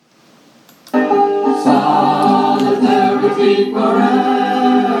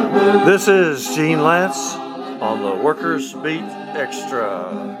This is Gene Lance on the Workers Beat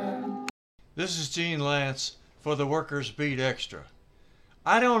Extra. This is Gene Lance for the Workers Beat Extra.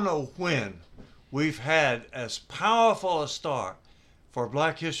 I don't know when we've had as powerful a start for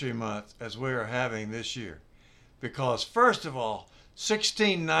Black History Month as we are having this year. Because first of all,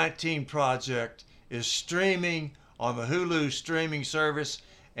 1619 Project is streaming on the Hulu streaming service.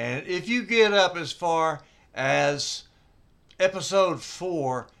 And if you get up as far as episode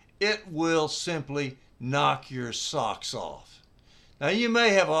 4, it will simply knock your socks off. Now, you may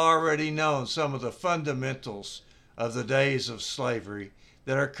have already known some of the fundamentals of the days of slavery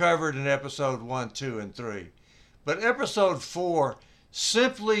that are covered in episode 1, 2, and 3. But episode 4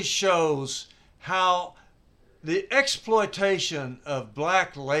 simply shows how the exploitation of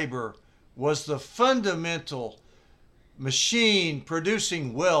black labor was the fundamental machine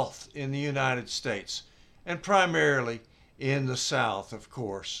producing wealth in the United States, and primarily in the South, of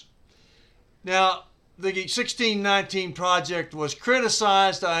course. Now, the 1619 Project was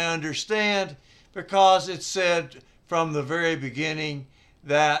criticized, I understand, because it said from the very beginning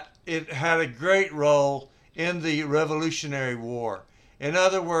that it had a great role in the Revolutionary War. In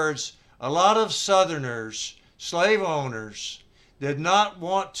other words, a lot of Southerners, slave owners, did not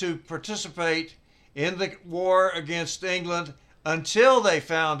want to participate in the war against England until they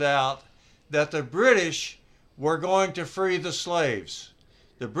found out that the British were going to free the slaves.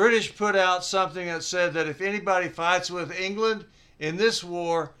 The British put out something that said that if anybody fights with England in this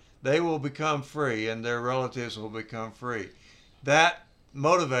war, they will become free and their relatives will become free. That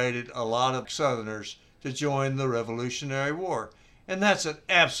motivated a lot of Southerners to join the Revolutionary War. And that's an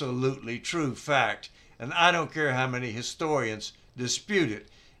absolutely true fact. And I don't care how many historians dispute it.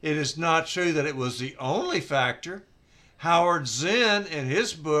 It is not true that it was the only factor. Howard Zinn, in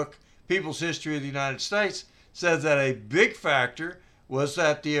his book, People's History of the United States, says that a big factor was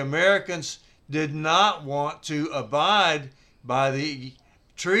that the Americans did not want to abide by the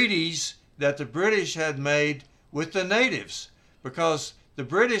treaties that the British had made with the natives, because the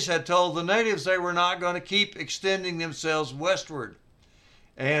British had told the natives they were not going to keep extending themselves westward.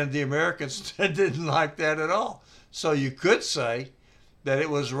 And the Americans didn't like that at all. So you could say that it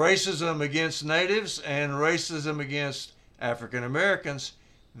was racism against natives and racism against African Americans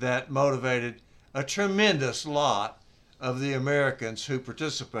that motivated a tremendous lot of the Americans who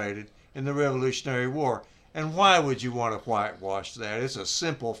participated in the Revolutionary War. And why would you want to whitewash that? It's a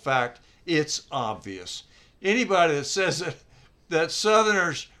simple fact. It's obvious. Anybody that says that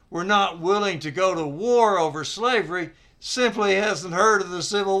Southerners were not willing to go to war over slavery simply hasn't heard of the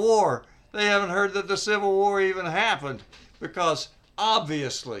Civil War. They haven't heard that the Civil War even happened, because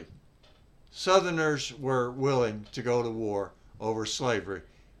obviously Southerners were willing to go to war over slavery,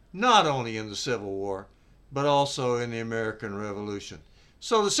 not only in the Civil War, but also in the American Revolution.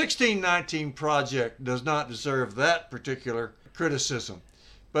 So the 1619 Project does not deserve that particular criticism.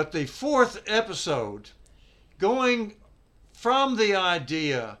 But the fourth episode, going from the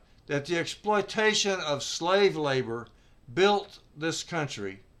idea that the exploitation of slave labor built this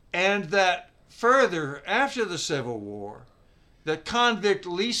country, and that further, after the Civil War, the convict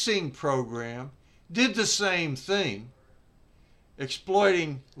leasing program did the same thing,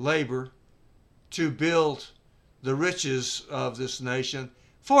 exploiting labor to build the riches of this nation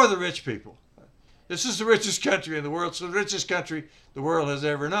for the rich people. This is the richest country in the world. It's the richest country the world has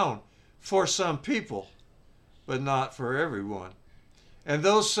ever known, for some people, but not for everyone. And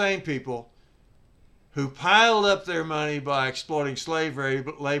those same people who piled up their money by exploiting slave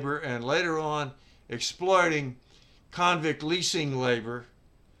labor and later on exploiting convict leasing labor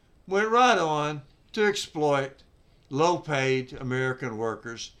went right on to exploit low-paid American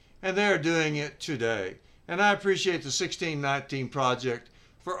workers, and they are doing it today. And I appreciate the 1619 Project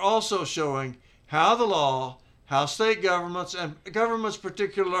for also showing how the law, how state governments, and governments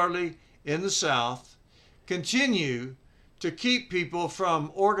particularly in the South, continue to keep people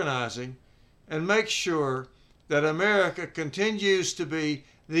from organizing and make sure that America continues to be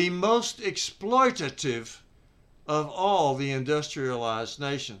the most exploitative of all the industrialized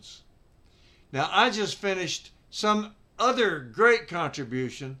nations. Now, I just finished some other great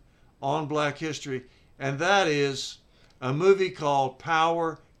contribution on Black history, and that is a movie called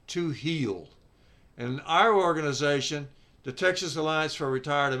Power to Heal. And our organization, the Texas Alliance for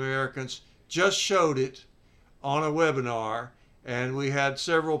Retired Americans, just showed it on a webinar, and we had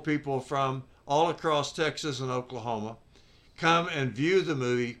several people from all across Texas and Oklahoma come and view the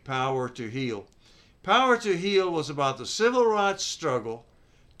movie Power to Heal. Power to Heal was about the civil rights struggle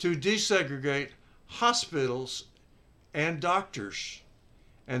to desegregate hospitals and doctors,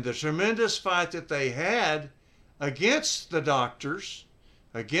 and the tremendous fight that they had against the doctors,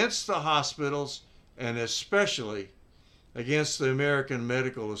 against the hospitals, and especially against the American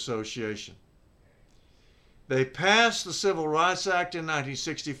Medical Association. They passed the Civil Rights Act in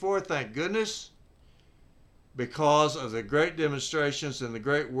 1964, thank goodness, because of the great demonstrations and the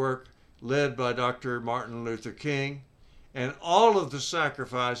great work led by Dr. Martin Luther King, and all of the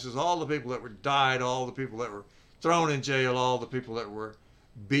sacrifices, all the people that were died, all the people that were thrown in jail, all the people that were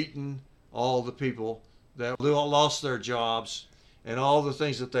beaten, all the people that lost their jobs, and all the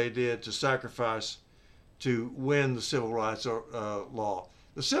things that they did to sacrifice to win the Civil Rights Law.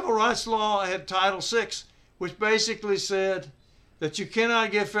 The Civil Rights Law had Title VI, which basically said that you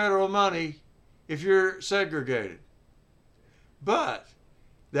cannot get federal money if you're segregated. But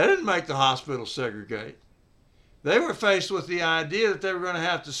that didn't make the hospital segregate. They were faced with the idea that they were going to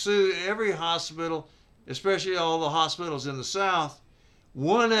have to sue every hospital, especially all the hospitals in the South,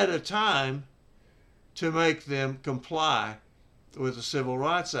 one at a time to make them comply with the Civil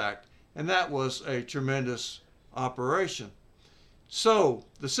Rights Act. And that was a tremendous operation. So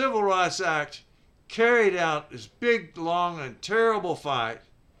the Civil Rights Act carried out this big, long, and terrible fight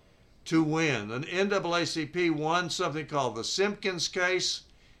to win. The NAACP won something called the Simpkins case,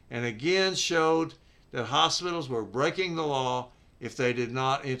 and again showed that hospitals were breaking the law if they did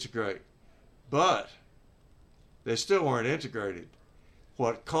not integrate. But they still weren't integrated.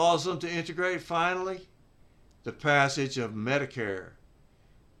 What caused them to integrate finally? The passage of Medicare.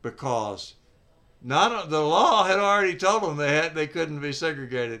 Because the law had already told them they couldn't be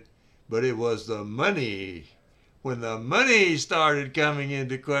segregated, but it was the money. When the money started coming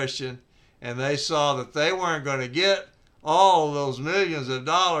into question and they saw that they weren't going to get all those millions of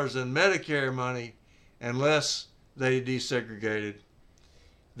dollars in Medicare money unless they desegregated,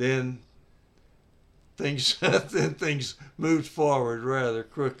 then things moved forward rather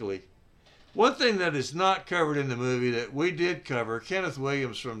quickly. One thing that is not covered in the movie that we did cover, Kenneth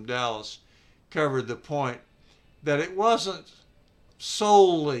Williams from Dallas covered the point that it wasn't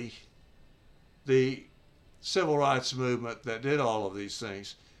solely the civil rights movement that did all of these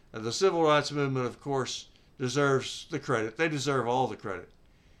things. The civil rights movement, of course, deserves the credit. They deserve all the credit.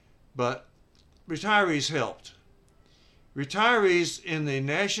 But retirees helped. Retirees in the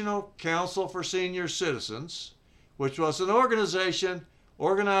National Council for Senior Citizens, which was an organization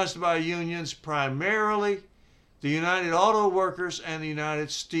organized by unions, primarily the United Auto Workers and the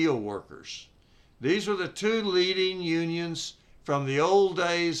United Steel Workers. These were the two leading unions from the old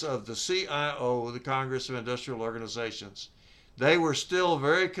days of the CIO, the Congress of Industrial Organizations. They were still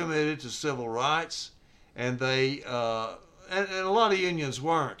very committed to civil rights, and they and a lot of unions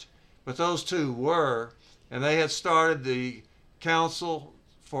weren't, but those two were, and they had started the Council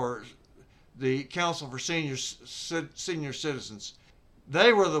for Senior Citizens.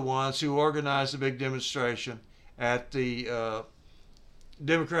 They were the ones who organized a big demonstration at the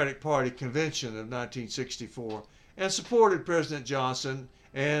Democratic Party convention of 1964 and supported President Johnson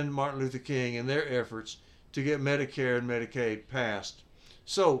and Martin Luther King in their efforts to get Medicare and Medicaid passed.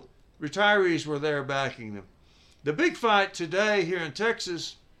 So retirees were there backing them. The big fight today here in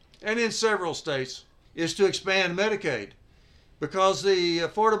Texas and in several states is to expand Medicaid, because the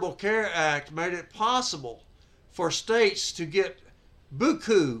Affordable Care Act made it possible for states to get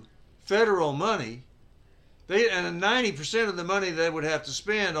buku federal money, and 90% of the money they would have to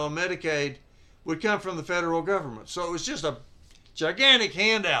spend on Medicaid would come from the federal government. So it was just a gigantic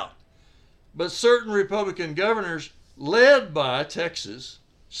handout. But certain Republican governors, led by Texas,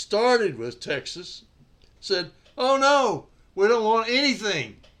 started with Texas, said, oh no, we don't want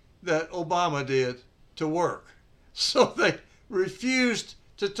anything that Obama did to work. So they refused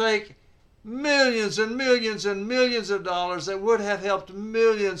to take millions and millions and millions of dollars that would have helped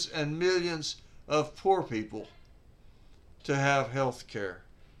millions and millions of poor people to have health care.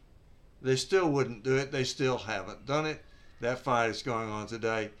 They still wouldn't do it. They still haven't done it. That fight is going on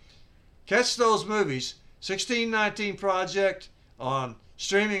today. Catch those movies, 1619 Project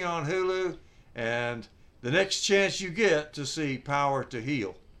streaming on Hulu, and the next chance you get to see Power to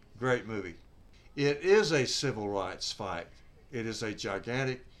Heal. Great movie. It is a civil rights fight. It is a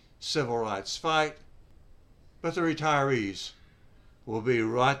gigantic civil rights fight, but the retirees will be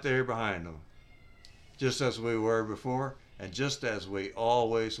right there behind them, just as we were before and just as we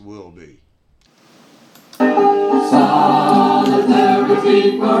always will be.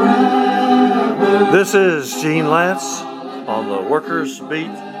 Solidarity forever. This is Gene Lance on the Workers Beat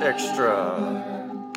Extra.